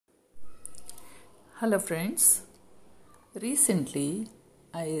Hello, friends. Recently,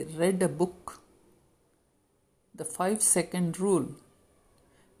 I read a book, The 5 Second Rule.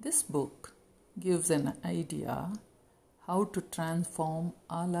 This book gives an idea how to transform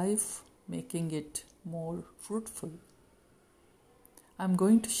our life, making it more fruitful. I'm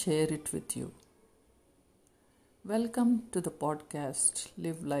going to share it with you. Welcome to the podcast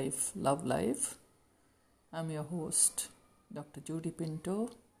Live Life, Love Life. I'm your host, Dr. Judy Pinto,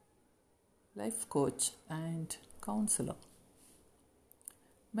 life coach and counselor.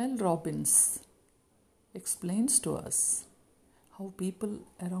 Mel Robbins explains to us how people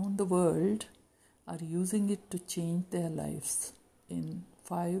around the world are using it to change their lives in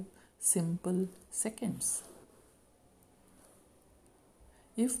 5 simple seconds.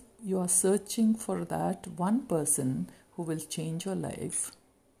 If you are searching for that one person who will change your life,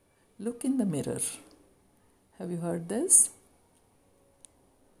 look in the mirror. Have you heard this?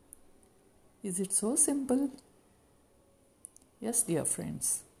 Is it so simple? Yes, dear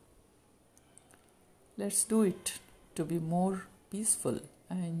friends. Let's do it to be more peaceful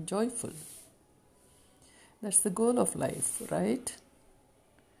and joyful. That's the goal of life, right?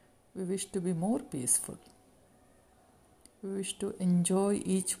 We wish to be more peaceful. We wish to enjoy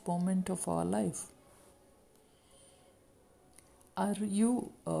each moment of our life. Are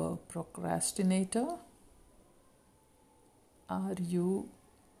you a procrastinator? Are you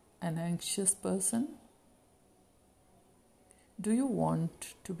an anxious person? Do you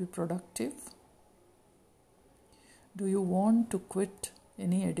want to be productive? Do you want to quit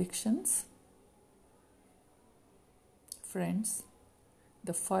any addictions? Friends,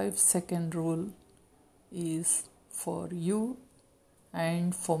 the 5 second rule is for you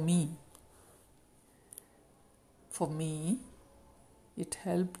and for me. For me, it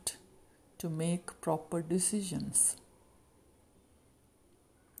helped to make proper decisions.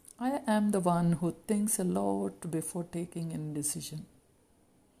 I am the one who thinks a lot before taking any decision.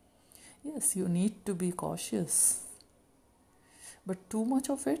 Yes, you need to be cautious, but too much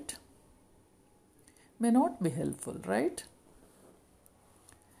of it may not be helpful, right?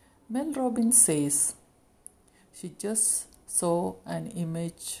 Mel Robbins says she just saw an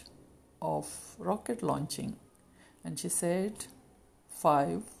image of rocket launching and she said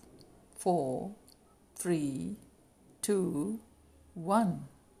 5, 4, 3, 2, 1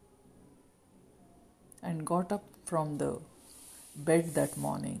 and got up from the bed that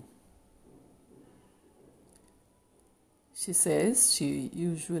morning. She says she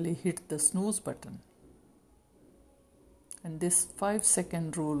usually hit the snooze button. And this 5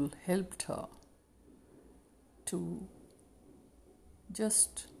 second rule helped her to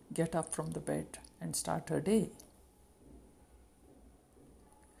just get up from the bed and start her day.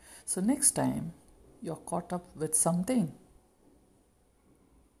 So next time you're caught up with something,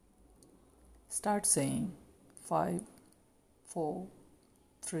 start saying 5, 4,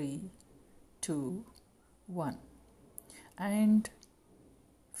 3, 2, 1 and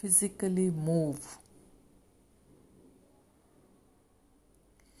physically move,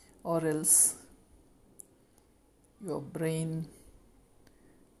 or else your brain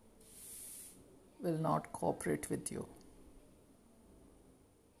will not cooperate with you.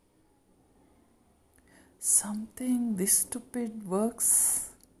 Something this stupid works.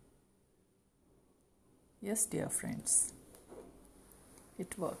 Yes, dear friends,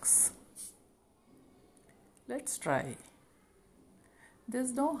 it works. Let's try.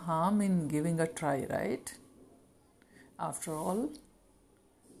 There's no harm in giving a try, right? After all,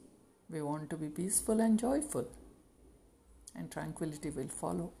 we want to be peaceful and joyful, and tranquility will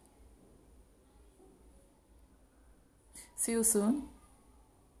follow. See you soon.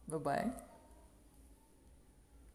 Bye-bye.